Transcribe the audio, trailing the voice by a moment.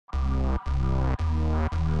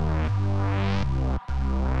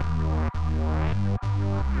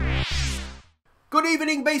Good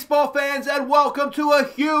evening, baseball fans, and welcome to a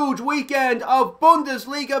huge weekend of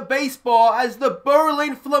Bundesliga baseball as the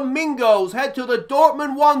Berlin Flamingos head to the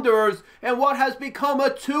Dortmund Wanderers in what has become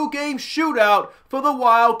a two-game shootout for the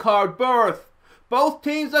wild card berth. Both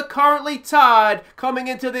teams are currently tied coming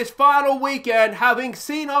into this final weekend, having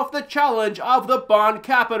seen off the challenge of the Dortmund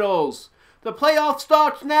Capitals. The playoff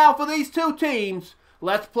starts now for these two teams.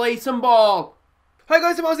 Let's play some ball. Hi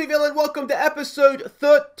guys, I'm Aussie and welcome to episode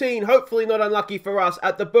 13, hopefully not unlucky for us,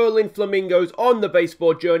 at the Berlin Flamingos on the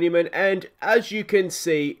Baseball Journeyman. And as you can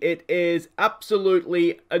see, it is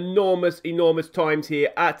absolutely enormous times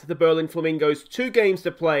here at the Berlin Flamingos. Two games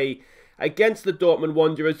to play against the Dortmund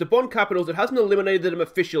Wanderers. The Dortmund Capitals, it hasn't eliminated them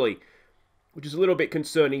officially, which is a little bit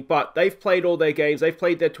concerning, but they've played all their games. They've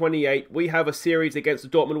played their 28. We have a series against the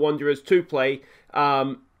Dortmund Wanderers to play.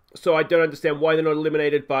 So I don't understand why they're not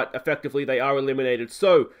eliminated, but effectively they are eliminated.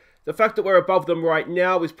 So the fact that we're above them right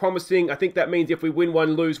now is promising. I think that means if we win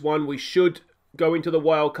one, lose one, we should go into the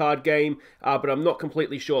wild card game, but I'm not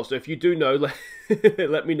completely sure. So if you do know,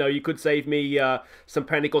 let me know. You could save me some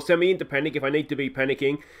panic or send me into panic if I need to be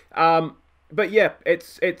panicking. But yeah,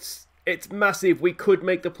 it's massive. We could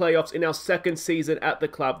make the playoffs in our second season at the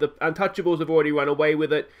club. The Untouchables have already run away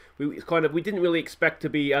with it. We didn't really expect to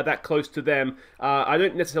be that close to them. I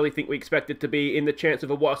don't necessarily think we expected to be in the chance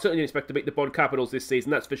of I certainly didn't expect to beat the Dortmund Capitals this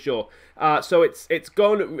season, that's for sure. So it's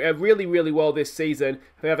gone really well this season.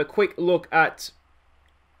 If we have a quick look at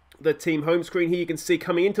the team home screen here, you can see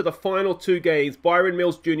coming into the final two games, Byron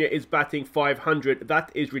Mills Jr. is batting .500.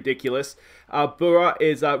 That is ridiculous. Burra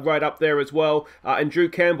is right up there as well, and Drew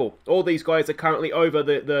Campbell. All these guys are currently over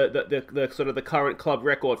the sort of the current club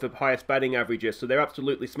record for highest batting averages, so they're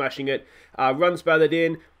absolutely smashing it. Runs batted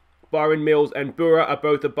in, Byron Mills and Burra are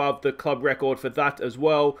both above the club record for that as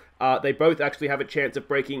well. They both actually have a chance of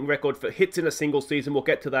breaking record for hits in a single season. We'll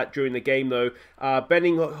get to that during the game though.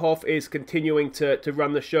 Benninghoff is continuing to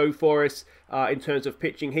run the show for us in terms of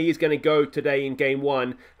pitching. He is going to go today in game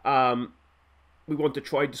one. We want to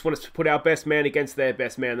just want to put our best man against their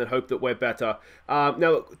best man and hope that we're better.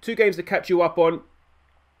 Now, two games to catch you up on.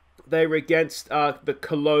 They were against the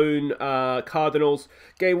Cologne Cardinals.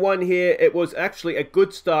 Game one here, it was actually a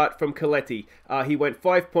good start from Coletti. He went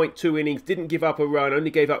 5.2 innings, didn't give up a run,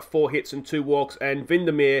 only gave up 4 hits and 2 walks. And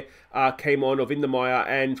Windermere came on, or Windermeyer,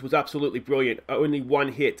 and was absolutely brilliant. Only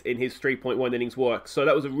 1 hit in his 3.1 innings work. So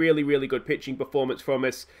that was a really good pitching performance from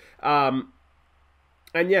us.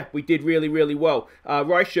 And yeah, we did really well.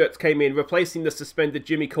 Reichertz came in, replacing the suspended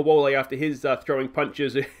Jimmy Kowole after his throwing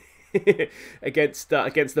punches against the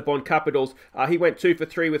Dortmund Capitals. He went 2 for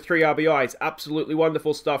 3 with 3 RBIs. Absolutely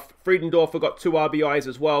wonderful stuff. Friedendorfer got 2 RBIs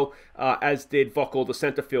as well, as did Vockel, the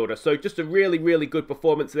center fielder. So just a really good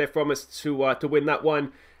performance there from us to win that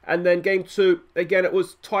one. And then game 2, again, it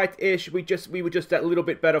was tight-ish. We were just a little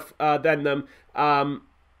bit better than them.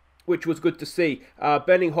 Which was good to see.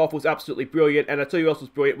 Benninghoff was absolutely brilliant, and I tell you who else was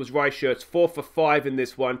brilliant was Reichertz, 4 for 5 in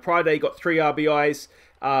this one. Pride got 3 RBIs,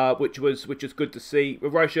 which is good to see.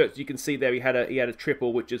 With Reichertz, you can see there he had a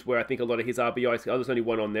triple, which is where I think a lot of his RBIs. There's only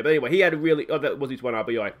 1 on there, but anyway, he had a really that was his 1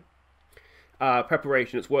 RBI.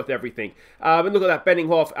 Preparation, it's worth everything. And look at that,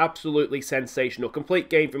 Benninghoff, absolutely sensational. Complete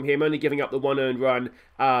game from him, only giving up the 1 earned run.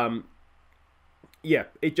 Yeah,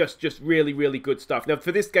 it just really good stuff. Now,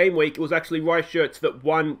 for this game week, it was actually Reichertz that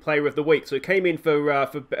won Player of the Week. So it came in for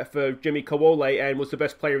Jimmy Kowole and was the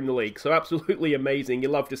best player in the league. So absolutely amazing. You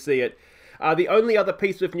love to see it. The only other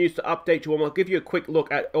piece of news to update you on, I'll give you a quick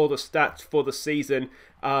look at all the stats for the season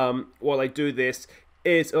while I do this,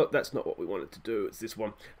 is... Oh, that's not what we wanted to do. It's this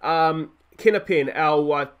one. Kinnapin,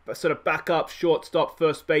 our sort of backup shortstop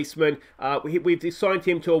first baseman, we've signed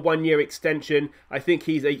him to a 1-year extension. I think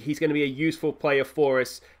he's going to be a useful player for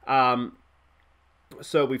us.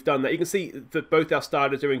 So we've done that. You can see that both our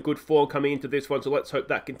starters are in good form coming into this one, so let's hope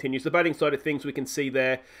that continues. The batting side of things we can see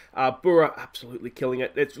there. Burra absolutely killing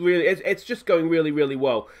it. It's just going really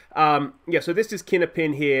well. Yeah, so this is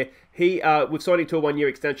Kinnapin here. We've signed him to a 1-year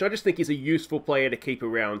extension. I just think he's a useful player to keep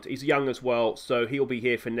around. He's young as well, so he'll be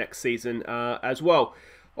here for next season as well.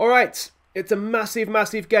 All right, it's a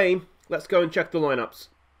massive game. Let's go and check the lineups.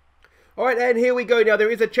 Alright, and here we go now.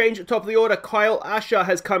 There is a change at the top of the order. Kyle Asher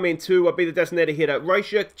has come in to be the designated hitter.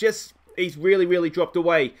 Reichertz he's really dropped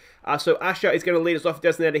away. So Asher is going to lead us off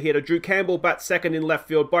designated hitter. Drew Campbell bats second in left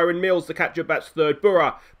field. Byron Mills, the catcher, bats third.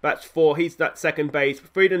 Burra bats 4. He's at second base.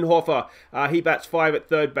 Friedenhofer, he bats 5 at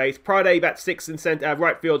third base. Pride bats 6 in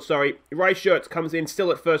right field, sorry. Reichertz comes in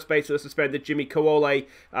still at first base for the suspended Jimmy Kowole.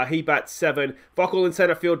 He bats 7. Vockel in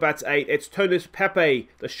center field bats 8. It's Tonis Pepe,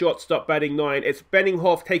 the shortstop, batting 9. It's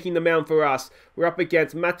Benninghoff taking the mound for us. We're up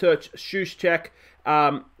against Matusz Szuszczek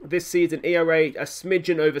This season, ERA a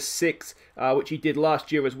smidgen over 6, which he did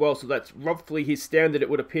last year as well, so that's roughly his standard, it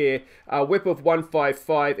would appear. Whip of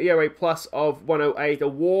 155, ERA plus of 108, a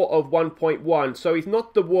WAR of 1.1, so he's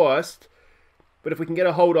not the worst, but if we can get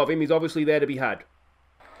a hold of him, he's obviously there to be had.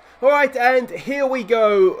 Alright, and here we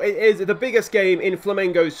go. It is the biggest game in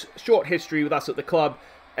Flamengo's short history with us at the club,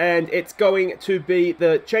 and it's going to be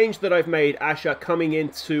the change that I've made, Asher coming in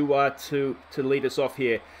to lead us off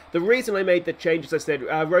here. The reason I made the change, as I said,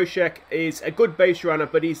 Rošek is a good base runner,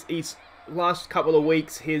 but he's last couple of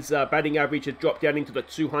weeks, his batting average has dropped down into the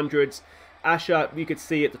 200s. Asher, you could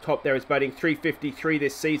see at the top there, is batting 353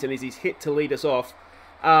 this season as he's hit to lead us off.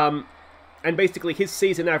 And basically his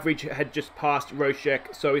season average had just passed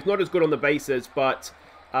Rošek, so he's not as good on the bases, but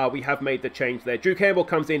we have made the change there. Drew Campbell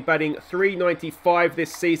comes in batting 395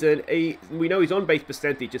 this season. We know his on-base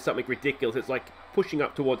percentage is something ridiculous. It's like pushing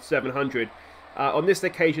up towards 700. On this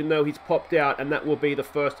occasion, though, he's popped out, and that will be the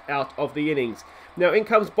first out of the innings. Now, in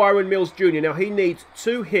comes Byron Mills Jr. Now, he needs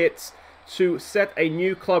 2 hits to set a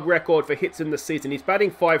new club record for hits in the season. He's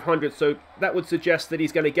batting 500, so that would suggest that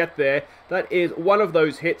he's going to get there. That is one of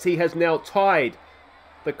those hits. He has now tied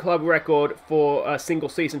the club record for a single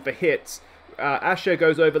season for hits. Asher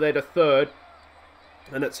goes over there to third,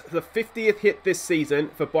 and it's the 50th hit this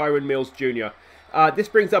season for Byron Mills Jr. This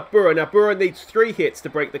brings up Burra. Now, Burra needs 3 hits to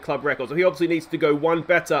break the club record, so he obviously needs to go 1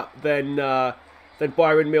 better than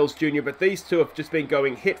Byron Mills Jr., but these two have just been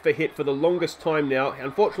going hit for the longest time now.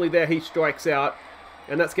 Unfortunately, there he strikes out,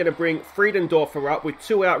 and that's going to bring Friedendorfer up with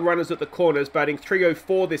 2 out runners at the corners, batting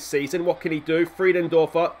 304 this season. What can he do?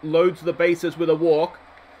 Friedendorfer loads the bases with a walk,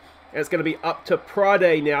 and it's going to be up to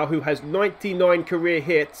Prade now, who has 99 career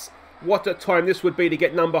hits. What a time this would be to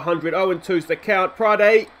get number 100. 0-2's the count.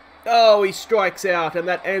 Prade, oh, he strikes out, and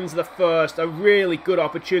that ends the first. A really good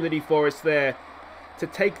opportunity for us there to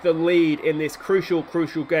take the lead in this crucial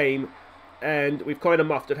game, and we've kind of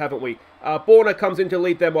muffed it, haven't we? Borna comes in to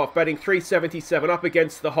lead them off, batting 377 up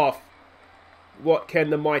against the Hoff. What can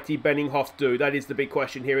the mighty Benninghoff do? That is the big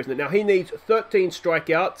question here, isn't it? Now, he needs 13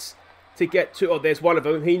 strikeouts to get to, oh, there's one of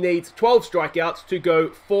them. He needs 12 strikeouts to go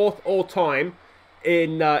 4th all-time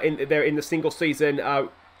in the single season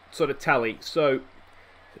sort of tally. So,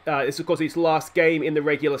 it's of course his last game in the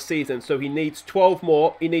regular season, so he needs 12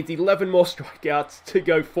 more. He needs 11 more strikeouts to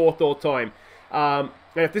go 4th all time. And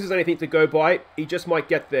if this is anything to go by, he just might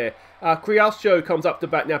get there. Crialcio comes up to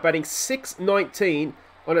bat now, batting 619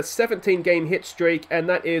 on a 17-game hit streak, and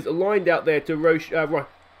that is lined out there to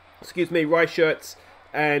Reichertz,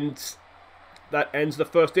 and that ends the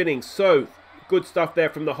first inning. So, good stuff there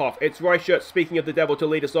from the Hoff. It's Reichertz, speaking of the devil, to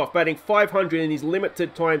lead us off, batting 500 in his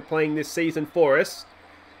limited time playing this season for us.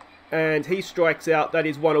 And he strikes out. That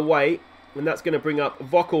is 1 away. And that's going to bring up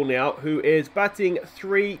Vokal now, who is batting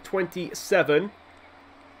 327.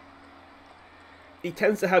 He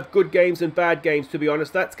tends to have good games and bad games, to be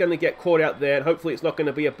honest. That's going to get caught out there, and hopefully it's not going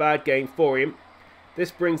to be a bad game for him.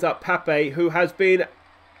 This brings up Pape, who has been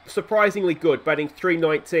surprisingly good, batting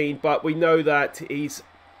 319, but we know that he's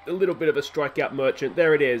a little bit of a strikeout merchant.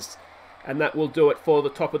 There it is. And that will do it for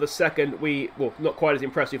the top of the second. Well, not quite as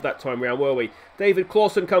impressive that time round, were we? David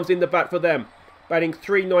Clausen comes in the bat for them, batting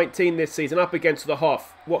 319 this season up against the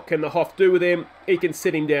Hoff. What can the Hoff do with him? He can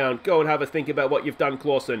sit him down. Go and have a think about what you've done,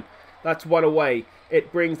 Clausen. That's 1 away.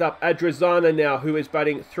 It brings up Adrizana now, who is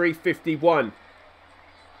batting 351.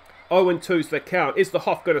 0-2's the count. Is the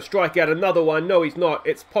Hoff going to strike out another one? No, he's not.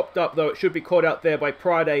 It's popped up, though. It should be caught out there by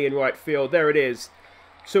Prade in right field. There it is.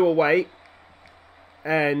 2 away.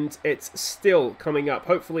 And it's still coming up.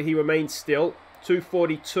 Hopefully he remains still.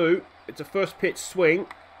 242. It's a first pitch swing.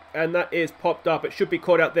 And that is popped up. It should be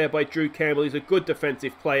caught out there by Drew Campbell. He's a good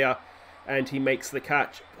defensive player. And he makes the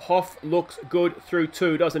catch. Hoff looks good through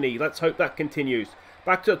 2, doesn't he? Let's hope that continues.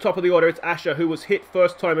 Back to the top of the order. It's Asher, who was hit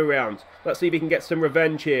first time around. Let's see if he can get some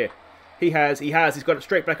revenge here. He has. He's got it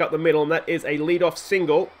straight back up the middle. And that is a leadoff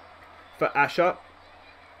single for Asher.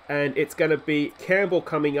 And it's going to be Campbell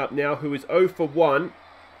coming up now, who is 0 for 1.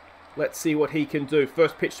 Let's see what he can do.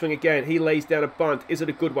 First pitch swing again. He lays down a bunt. Is it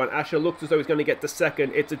a good one? Asher looks as though he's going to get to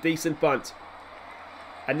second. It's a decent bunt.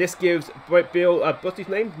 And this gives what's his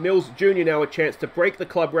name? Mills Jr. now a chance to break the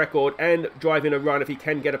club record and drive in a run if he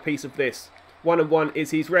can get a piece of this. 1-1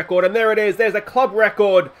 is his record. And there it is. There's a club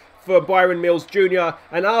record for Byron Mills Jr.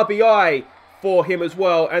 An RBI for him as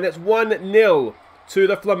well. And it's 1-0 to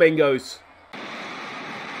the Flamingos.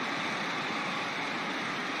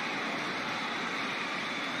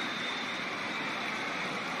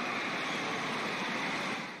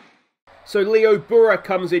 So Leo Burra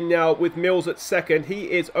comes in now with Mills at second.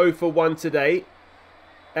 He is 0 for 1 today.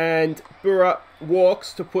 And Burra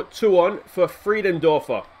walks to put 2 on for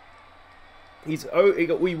Friedendorfer.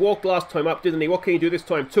 We walked last time up, didn't he? What can he do this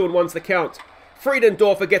time? 2-1's the count.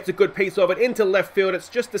 Friedendorfer gets a good piece of it into left field. It's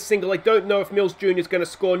just a single. I don't know if Mills Jr. is going to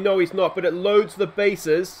score. No, he's not. But it loads the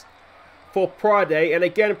bases for Prade. And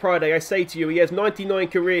again, Prade, I say to you, he has 99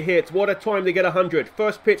 career hits. What a time to get 100.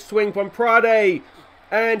 First pitch swing from Prade.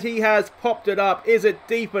 And he has popped it up. Is it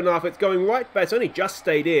deep enough? It's going right back. It's only just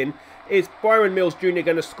stayed in. Is Byron Mills Jr.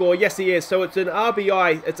 going to score? Yes, he is. So it's an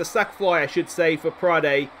RBI. It's a sac fly, I should say, for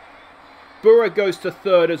Prade. Burra goes to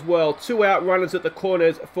third as well. 2 out runners at the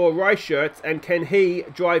corners for Reichert. And can he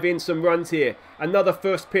drive in some runs here? Another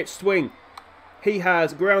first pitch swing. He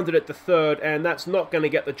has grounded it to third, and that's not going to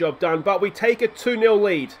get the job done. But we take a 2-0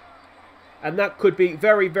 lead. And that could be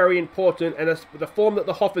very, very important. And the form that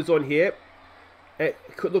the Hoff is on here, it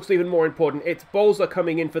looks even more important. It's Bolzer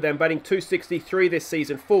coming in for them, batting .263 this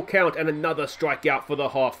season. Full count and another strikeout for the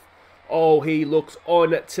Hoff. Oh, he looks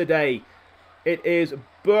on today. It is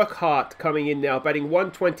Burkhardt coming in now, batting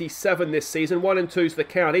 .127 this season. 1 and 2's the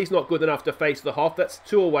count. He's not good enough to face the Hoff. That's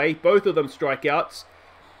 2 away. Both of them strikeouts.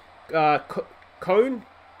 Cone?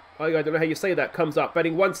 I don't know how you say that. Comes up,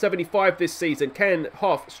 batting .175 this season. Can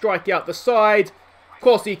Hoff strike out the side? Of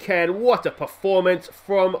course he can. What a performance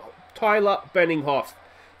from Tyler Benninghoff.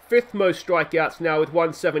 5th most strikeouts now with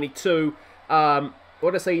 .172.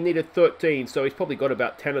 What did I say? He needed 13, so he's probably got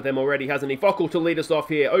about 10 of them already, hasn't he? Vockel to lead us off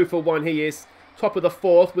here. 0 for 1 he is. Top of the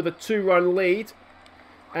 4th with a 2-run lead.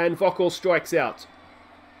 And Vockel strikes out.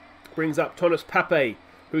 Brings up Tonis Pape,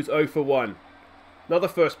 who's 0 for 1. Another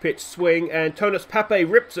first pitch swing, and Tonis Pape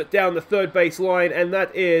rips it down the third base line, and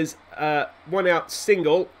that is a 1-out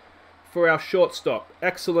single for our shortstop.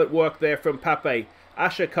 Excellent work there from Pape.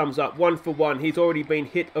 Asher comes up 1 for 1. He's already been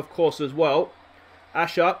hit, of course, as well.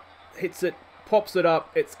 Asher hits it. Pops it up.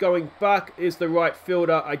 It's going back. Is the right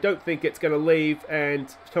fielder. I don't think it's going to leave. And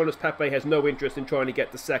Tonis Pape has no interest in trying to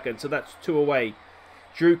get the second. So that's 2 away.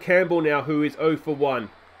 Drew Campbell now, who is 0 for 1.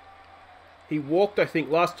 He walked, I think,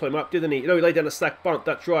 last time up, didn't he? No, he laid down a sack bunt.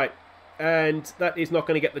 That's right. And that is not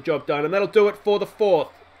going to get the job done. And that'll do it for the 4th.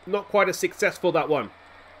 Not quite as successful, that one.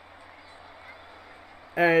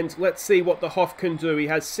 And let's see what the Hoff can do. He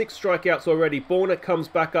has 6 strikeouts already. Borna comes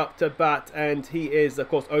back up to bat, and he is, of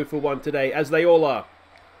course, 0 for 1 today, as they all are.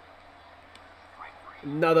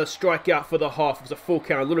 Another strikeout for the Hoff. It was a full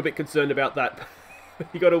count. A little bit concerned about that.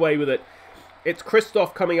 He got away with it. It's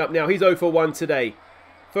Christoph coming up now. He's 0 for 1 today.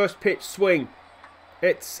 First pitch swing.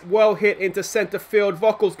 It's well hit into center field.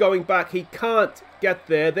 Vockel's going back. He can't get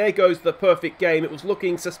there. There goes the perfect game. It was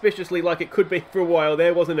looking suspiciously like it could be for a while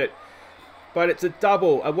there, wasn't it? But it's a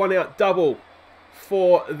double, a 1-out double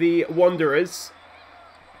for the Wanderers.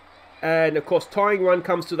 And, of course, tying run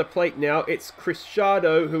comes to the plate now. It's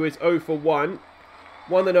Cristiano, who is 0 for 1.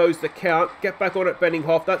 1-0's the count. Get back on it,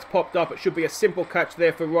 Benninghoff. That's popped up. It should be a simple catch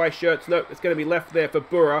there for Reichert. Nope, it's going to be left there for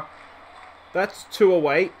Burra. That's 2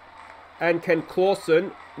 away. And can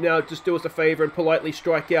Clausen now just do us a favour and politely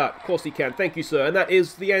strike out? Of course he can. Thank you, sir. And that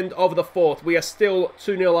is the end of the 4th. We are still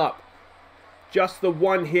 2-0 up. Just the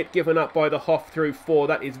 1 hit given up by the Hoff through 4.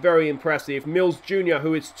 That is very impressive. Mills Jr.,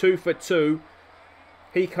 who is 2 for 2.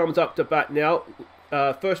 He comes up to bat now.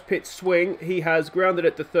 First pitch swing. He has grounded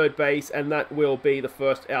it to third base, and that will be the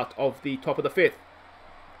first out of the top of the 5th.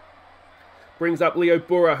 Brings up Leo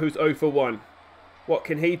Burra, who's 0 for 1. What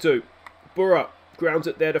can he do? Burra grounds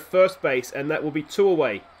it there to first base, and that will be 2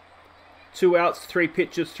 away. 2 outs, 3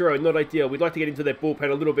 pitches thrown. Not ideal. We'd like to get into their bullpen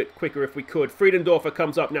a little bit quicker if we could. Friedendorfer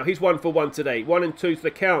comes up now. He's 1 for 1 today. 1 and 2's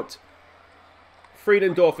the count.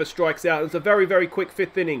 Friedendorfer strikes out. It's a very, very quick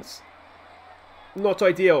 5th innings. Not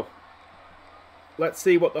ideal. Let's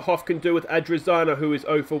see what the Hoff can do with Adrizana, who is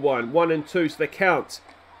 0 for 1. 1 and 2's the count.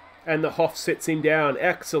 And the Hoff sits him down.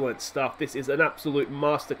 Excellent stuff. This is an absolute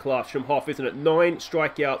masterclass from Hoff, isn't it? 9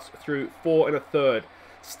 strikeouts through 4 1/3.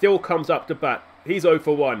 Still comes up to bat. He's 0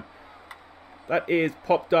 for 1. That is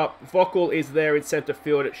popped up. Vockel is there in center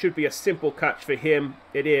field. It should be a simple catch for him.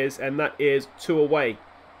 It is, and that is 2 away.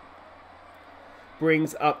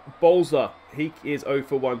 Brings up Bolzer. He is 0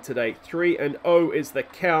 for 1 today. 3 and 0 is the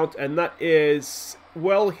count, and that is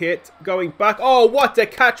well hit. Going back. Oh, what a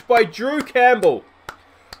catch by Drew Campbell.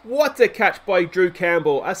 What a catch by Drew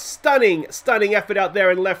Campbell. A stunning, stunning effort out there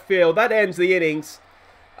in left field. That ends the innings.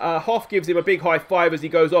 Hoff gives him a big high five as he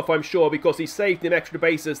goes off, I'm sure, because he saved him extra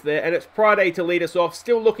bases there. And it's Prade to lead us off,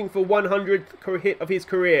 still looking for 100th hit of his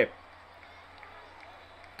career.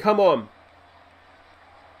 Come on.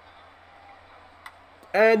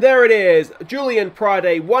 And there it is. Julian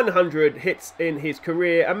Prade, 100 hits in his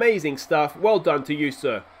career. Amazing stuff. Well done to you,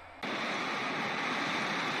 sir.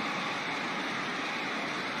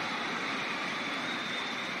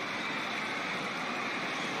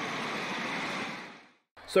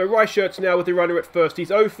 So Reichert's now with the runner at first. He's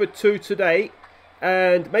 0 for 2 today.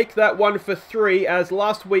 And make that 1 for 3 as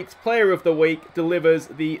last week's Player of the Week delivers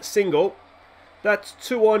the single. That's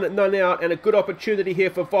 2 on, none out, and a good opportunity here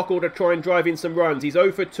for Vockel to try and drive in some runs. He's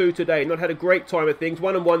 0 for 2 today. Not had a great time of things.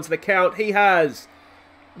 1-1's the count. He has.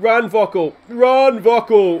 Run, Vockel. Run,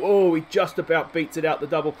 Vockel. Oh, he just about beats it out the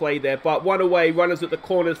double play there. But one away. Runners at the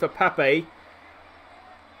corners for Pape.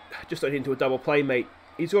 Just not into a double play, mate.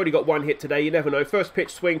 He's already got one hit today. You never know. First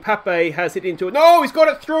pitch swing. Pape has hit into it. No, he's got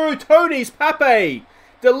it through. Tony's Pape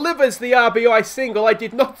delivers the RBI single. I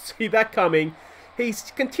did not see that coming.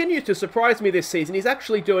 He's continued to surprise me this season. He's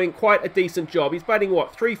actually doing quite a decent job. He's batting,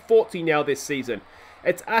 what, 340 now this season.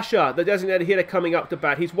 It's Asher, the designated hitter, coming up to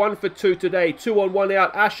bat. He's 1 for 2 today. 2 on, 1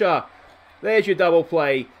 out. Asher, there's your double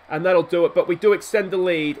play. And that'll do it. But we do extend the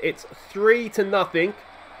lead. It's 3-0.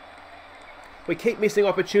 We keep missing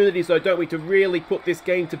opportunities, though, don't we, to really put this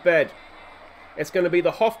game to bed. It's going to be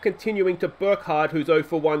the Hoff continuing to Burkhardt, who's 0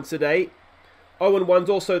 for 1 today. 0-1's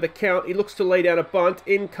also the count. He looks to lay down a bunt.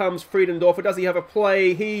 In comes Friedendorfer. Does he have a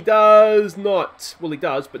play? He does not. Well, he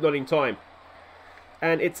does, but not in time.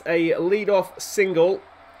 And it's a lead-off single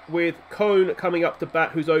with Cone coming up to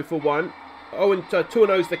bat, who's 0 for 1.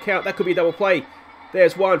 2-0's the count. That could be a double play.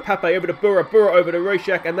 There's one. Pape over to Burra. Burra over to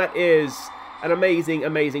Roshak. And that is an amazing,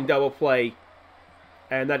 amazing double play.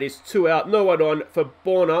 And that is 2 out. No one on for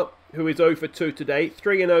Borna, who is 0 for 2 today.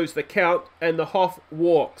 3-0's the count. And the Hoff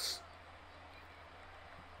walks.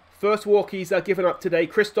 First walk he's given up today.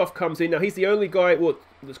 Christoph comes in. Now, he's the only guy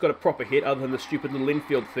that's got a proper hit other than the stupid little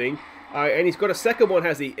infield thing. And he's got a second one,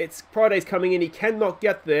 has he? It's Priday's coming in. He cannot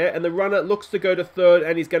get there. And the runner looks to go to third,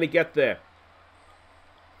 and he's going to get there.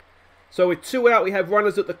 So with 2 out, we have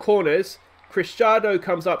runners at the corners. Cristiano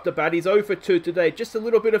comes up to bat. He's 0 for 2 today. Just a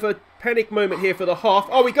little bit of a panic moment here for the Hoff.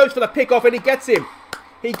 Oh, he goes for the pickoff, and he gets him.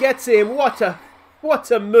 He gets him. What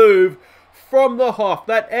a move from the Hoff.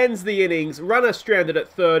 That ends the innings. Runner stranded at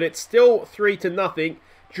third. It's still 3-0.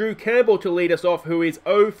 Drew Campbell to lead us off, who is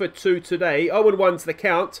 0 for 2 today. 0-1's the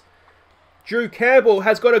count. Drew Campbell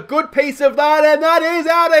has got a good piece of that, and that is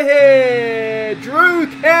out of here. Drew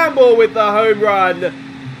Campbell with the home run.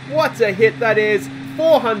 What a hit that is.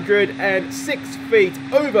 406 feet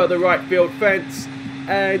over the right field fence.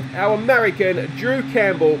 And our American, Drew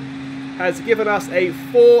Campbell, has given us a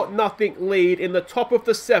 4-0 lead in the top of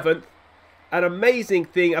the 7th. An amazing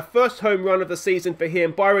thing. A first home run of the season for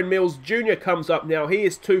him. Byron Mills Jr. comes up now. He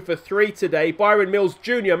is 2 for 3 today. Byron Mills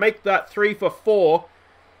Jr. make that 3 for 4.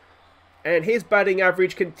 And his batting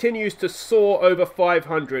average continues to soar over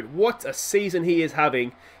 500. What a season he is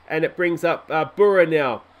having. And it brings up Burra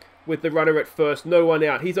now with the runner at first. No one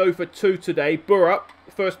out. He's 0 for 2 today. Burra,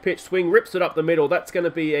 first pitch swing, rips it up the middle. That's going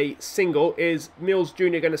to be a single. Is Mills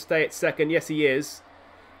Jr. going to stay at second? Yes, he is.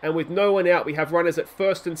 And with no one out, we have runners at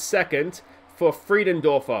first and second for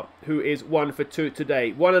Friedendorfer, who is 1 for 2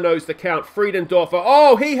 today. 1-0's the count. Friedendorfer.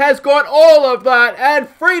 Oh, he has got all of that. And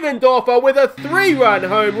Friedendorfer with a 3-run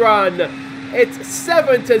home run. It's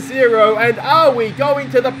 7-0. And are we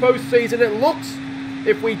going to the postseason? It looks,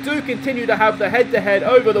 if we do continue to have the head-to-head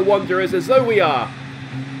over the Wanderers, as though we are.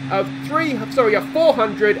 A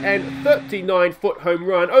 439-foot home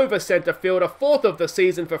run over centre field. A 4th of the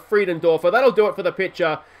season for Friedendorfer. That'll do it for the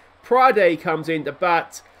pitcher. Prade comes in to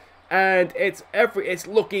bat. And it's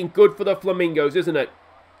looking good for the Flamingos, isn't it?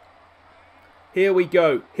 Here we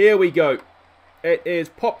go. Here we go. It is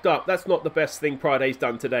popped up. That's not the best thing Pride's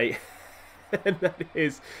done today. And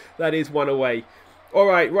that is one away. All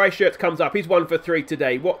right, Reichert comes up. He's 1 for 3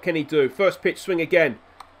 today. What can he do? First pitch swing again.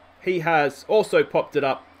 He has also popped it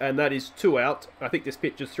up, and that is 2 out. I think this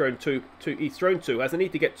pitch has thrown two. He's thrown 2. Has a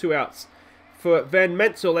need to get 2 outs for Van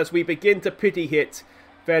Menzel as we begin to pity hit.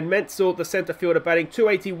 Van Menzel, the centre fielder, batting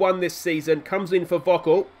 281 this season, comes in for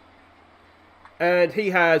Vockel. And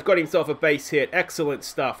he has got himself a base hit. Excellent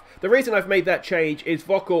stuff. The reason I've made that change is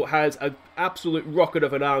Vockel has an absolute rocket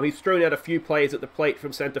of an arm. He's thrown out a few players at the plate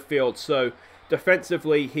from centre field. So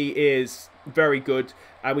defensively, he is very good.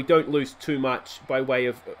 And we don't lose too much by way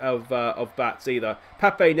of bats either.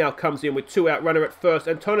 Pape now comes in with 2 out, runner at first.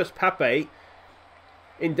 Antonis Pape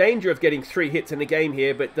in danger of getting 3 hits in the game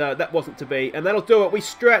here, but that wasn't to be. And that'll do it. We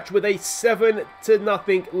stretch with a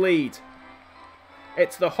 7-0 lead.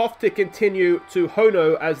 It's the Hoff to continue to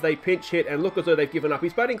Hono as they pinch hit and look as though they've given up.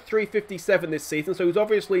 He's batting 357 this season, so he's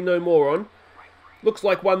obviously no moron. Looks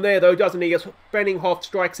like one there, though, doesn't he? As Benninghoff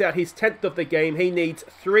strikes out his 10th of the game. He needs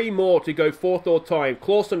 3 more to go 4th all time.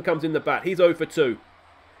 Clausen comes in the bat. He's 0 for 2.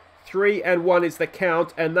 3-1 is the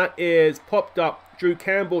count, and that is popped up. Drew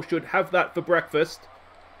Campbell should have that for breakfast.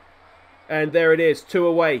 And there it is, 2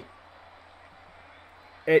 away.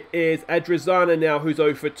 It is Adrizana now who's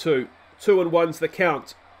 0 for 2. 2-1's the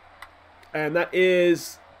count. And that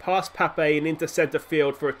is past Pape and into centre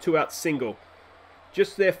field for a 2-out single.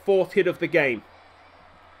 Just their 4th hit of the game.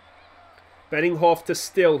 Benninghoff to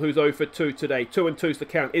Still, who's 0 for 2 today. 2-2's the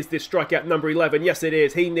count. Is this strikeout number 11? Yes, it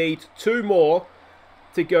is. He needs 2 more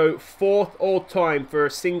to go 4th all-time for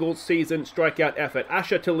a single-season strikeout effort.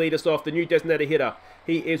 Asher to lead us off, the new designated hitter.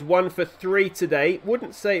 He is 1 for 3 today.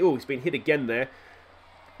 Wouldn't say... Oh, he's been hit again there.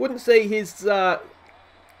 Wouldn't say he's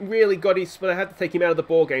really got his... But I had to take him out of the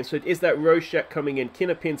ball game. So it is that Roshek coming in.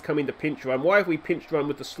 Kinnapin's coming to pinch run. Why have we pinch run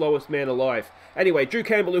with the slowest man alive? Anyway, Drew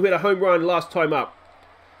Campbell, who hit a home run last time up.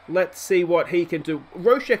 Let's see what he can do.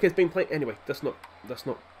 Roshek has been playing... Anyway, let's not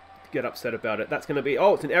get upset about it. That's going to be...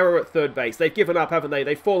 Oh, it's an error at third base. They've given up, haven't they?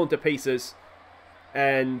 They've fallen to pieces.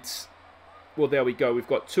 And... Well, there we go. We've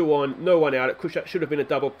got 2 on, no 1 out. It should have been a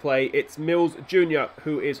double play. It's Mills Jr.,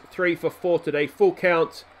 who is 3 for 4 today. Full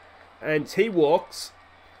count. And he walks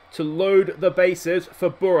to load the bases for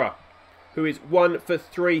Burra, who is 1 for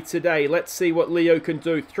 3 today. Let's see what Leo can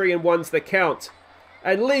do. 3-1's the count.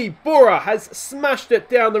 And Lee Burra has smashed it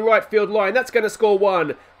down the right field line. That's going to score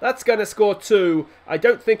 1. That's going to score 2. I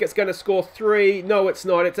don't think it's going to score 3. No, it's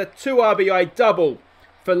not. It's a 2 RBI double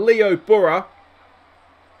for Leo Burra.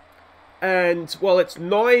 And, well, it's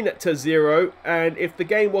 9-0. And if the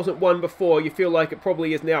game wasn't won before, you feel like it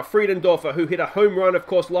probably is now. Friedendorfer, who hit a home run, of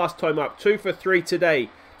course, last time up. 2 for 3 today.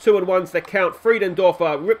 2-1's the count.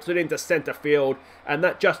 Friedendorfer rips it into centre field. And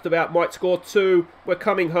that just about might score 2. We're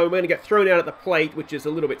coming home. We're going to get thrown out at the plate, which is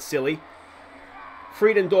a little bit silly.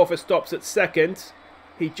 Friedendorfer stops at second.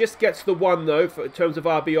 He just gets the 1, though, in terms of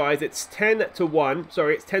RBIs. It's 10-1.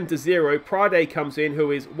 Sorry, it's 10-0. Prade comes in,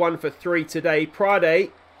 who is 1 for 3 today.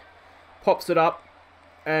 Prade pops it up.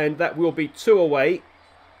 And that will be 2 away.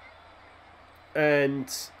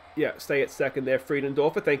 And... yeah, stay at second there,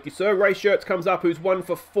 Friedendorfer. Thank you, sir. Ray Shirts comes up, who's 1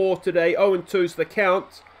 for 4 today. 0-2's the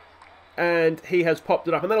count. And he has popped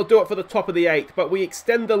it up. And that'll do it for the top of the 8th. But we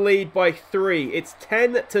extend the lead by 3. It's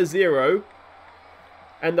 10-0.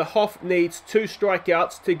 And the Hoff needs 2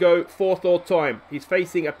 strikeouts to go 4th all time. He's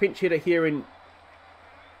facing a pinch hitter here in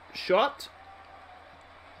Shot,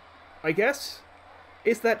 I guess.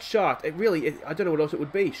 Is that Shot? It really, I don't know what else it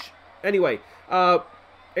would be. Anyway,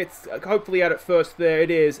 it's hopefully out at first there.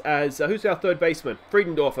 It is as, who's our third baseman?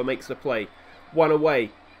 Friedendorfer makes the play. 1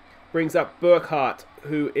 away. Brings up Burkhardt,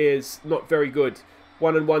 who is not very good.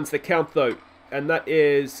 1-1's the count, though. And that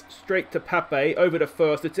is straight to Pape, over to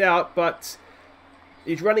first. It's out, but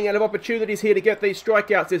he's running out of opportunities here to get these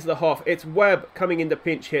strikeouts, is the Hoff. It's Webb coming into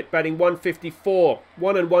pinch hit, batting 154.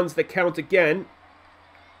 1-1's the count again.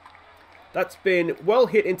 That's been well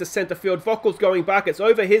hit into centre field. Vockel's going back. It's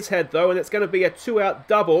over his head, though, and it's going to be a 2-out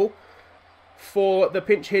double for the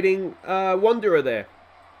pinch-hitting Wanderer there.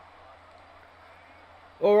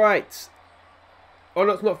 All right. Oh,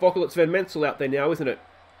 no, it's not Vockel. It's Van Mensel out there now, isn't it?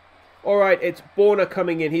 All right, it's Borna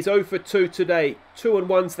coming in. He's 0 for 2 today.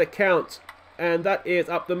 2-1's the count, and that is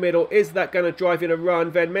up the middle. Is that going to drive in a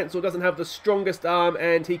run? Van Mensel doesn't have the strongest arm,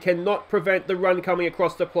 and he cannot prevent the run coming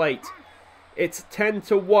across the plate. It's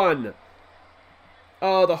 10-1.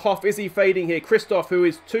 Oh, the Hoff, is he fading here? Christoph, who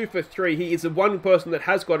is 2 for 3. He is the one person that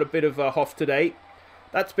has got a bit of a Hoff today.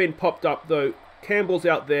 That's been popped up, though. Campbell's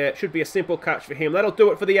out there. Should be a simple catch for him. That'll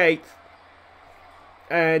do it for the 8th.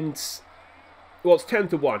 And, well, it's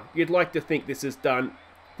 10-1. You'd like to think this is done.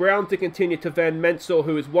 Brown to continue to Van Mensel,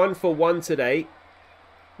 who is 1 for 1 today.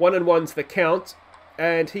 1-1's the count.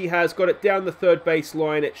 And he has got it down the third base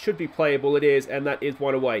line. It should be playable. It is, and that is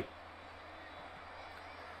 1 away.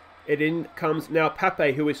 It in comes now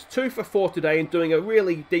Pape, who is 2 for 4 today and doing a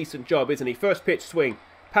really decent job, isn't he? First pitch swing.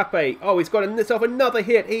 Pape, oh, he's got himself another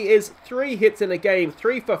hit. He is 3 hits in a game.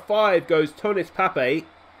 3 for 5 goes Tonis Pape.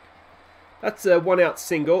 That's a 1-out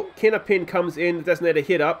single. Kinnapin comes in, designated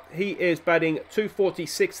hitter. He is batting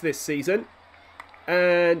 246 this season.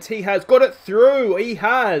 And he has got it through. He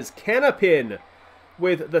has. Kinnapin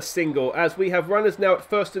with the single, as we have runners now at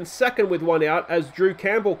first and second with 1 out as Drew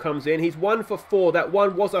Campbell comes in. He's 1 for 4. That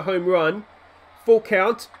one was a home run. Full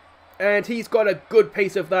count. And he's got a good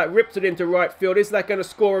piece of that. Rips it into right field. Is that going to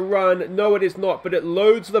score a run? No, it is not. But it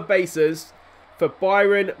loads the bases for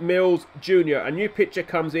Byron Mills Jr. A new pitcher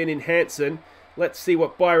comes in Hansen. Let's see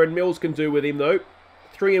what Byron Mills can do with him, though.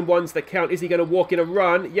 3-1's the count. Is he going to walk in a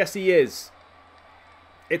run? Yes, he is.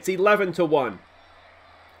 It's 11-1.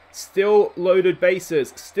 Still loaded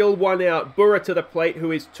bases. Still 1 out. Burra to the plate,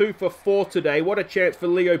 who is 2 for 4 today. What a chance for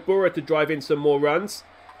Leo Burra to drive in some more runs.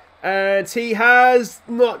 And he has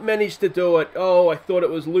not managed to do it. Oh, I thought it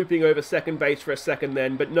was looping over second base for a second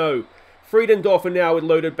then, but no. Friedendorfer now with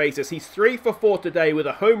loaded bases. He's 3 for 4 today with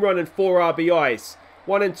a home run and 4 RBIs.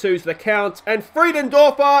 1 and 2's the count. And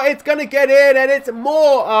Friedendorfer, it's going to get in, and it's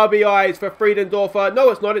more RBIs for Friedendorfer. No,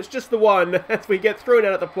 it's not. It's just the one as we get thrown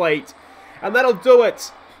out at the plate. And that'll do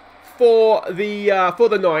it for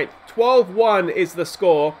the night. 12-1 is the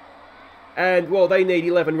score. And, well, they need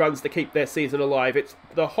 11 runs to keep their season alive. It's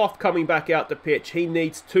the Hoff coming back out to pitch. He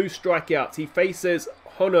needs 2 strikeouts. He faces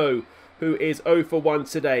Hono, who is 0 for 1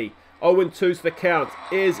 today. 0 and 2's the count.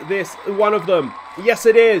 Is this one of them? Yes,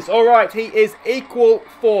 it is. All right, he is equal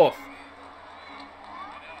 4th.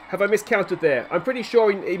 Have I miscounted there? I'm pretty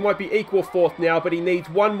sure he might be equal 4th now, but he needs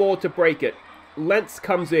 1 more to break it. Lentz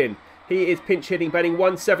comes in. He is pinch hitting, batting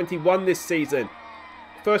 171 this season.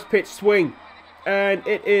 First pitch swing. And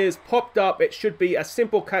it is popped up. It should be a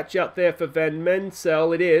simple catch out there for Van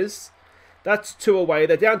Mensel. It is. That's 2 away.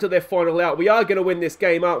 They're down to their final out. We are going to win this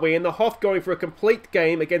game, aren't we? And the Hoff going for a complete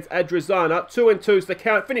game against Adrizana. 2 and 2's the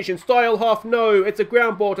count. Finish in style. Hoff, no. It's a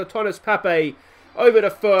ground ball to Thomas Pape. Over to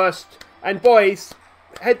first. And boys,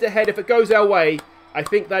 head to head, if it goes our way, I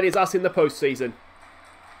think that is us in the postseason.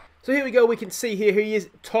 So here we go. We can see here he is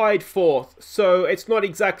tied 4th. So it's not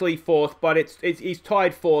exactly 4th, but he's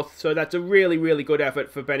tied 4th. So that's a really, really good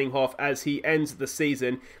effort for Benninghoff as he ends the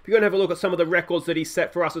season. If you're going to have a look at some of the records that he's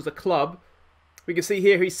set for us as a club, we can see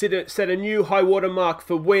here he's set a new high water mark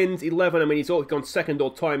for wins, 11. I mean, he's gone 2nd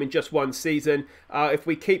all time in just 1 season. If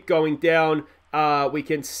we keep going down, we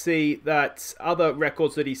can see that other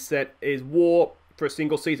records that he's set is WAR for a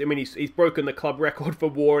single season. I mean, he's broken the club record for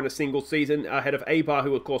WAR in a single season, ahead of Abar,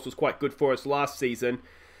 who of course was quite good for us last season.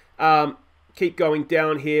 Keep going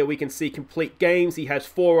down here, we can see complete games. He has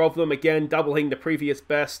 4 of them, again, doubling the previous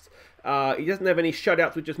best. He doesn't have any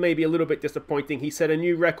shutouts, which is maybe a little bit disappointing. He set a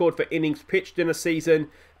new record for innings pitched in a season,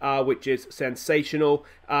 which is sensational.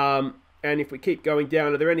 And if we keep going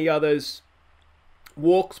down, are there any others?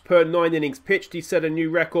 Walks per 9 innings pitched, he set a new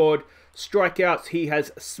record. Strikeouts, he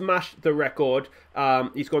has smashed the record.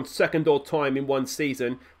 He's gone 2nd all time in 1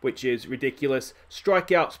 season, which is ridiculous.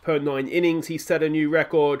 Strikeouts per 9 innings, he set a new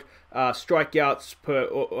record. Strikeouts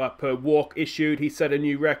per walk issued, he set a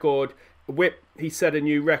new record. Whip, he set a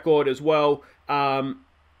new record as well.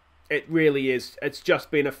 It really is. It's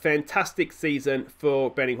just been a fantastic season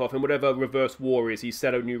for Benninghoff, and whatever reverse WAR is, he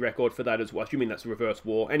set a new record for that as well. You mean that's reverse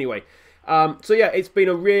WAR? Anyway, so yeah, it's been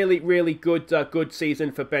a really, really good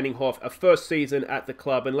season for Benninghoff. A first season at the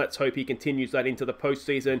club, and let's hope he continues that into the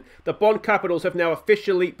postseason. The Bond Capitals have now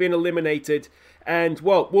officially been eliminated, and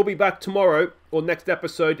well, we'll be back tomorrow or next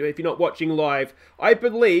episode if you're not watching live. I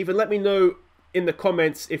believe, and let me know in the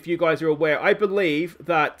comments if you guys are aware. I believe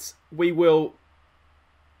that we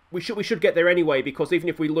should get there anyway, because even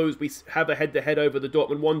if we lose, we have a head-to-head over the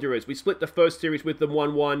Dortmund Wanderers. We split the first series with them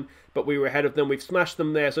 1-1, but we were ahead of them. We've smashed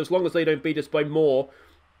them there, so as long as they don't beat us by more,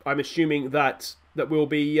 I'm assuming that we'll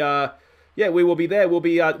be, we will be there. We'll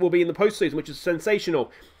be in the postseason, which is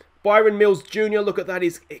sensational. Byron Mills Jr., look at that.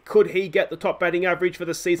 Could he get the top batting average for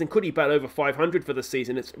the season? Could he bat over 500 for the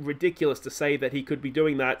season? It's ridiculous to say that he could be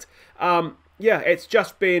doing that. Yeah, it's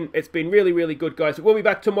been really, really good, guys. We'll be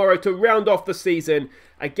back tomorrow to round off the season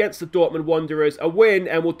against the Dortmund Wanderers. A win,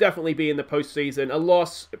 and we'll definitely be in the postseason. A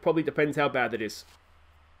loss, it probably depends how bad it is.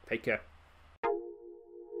 Take care.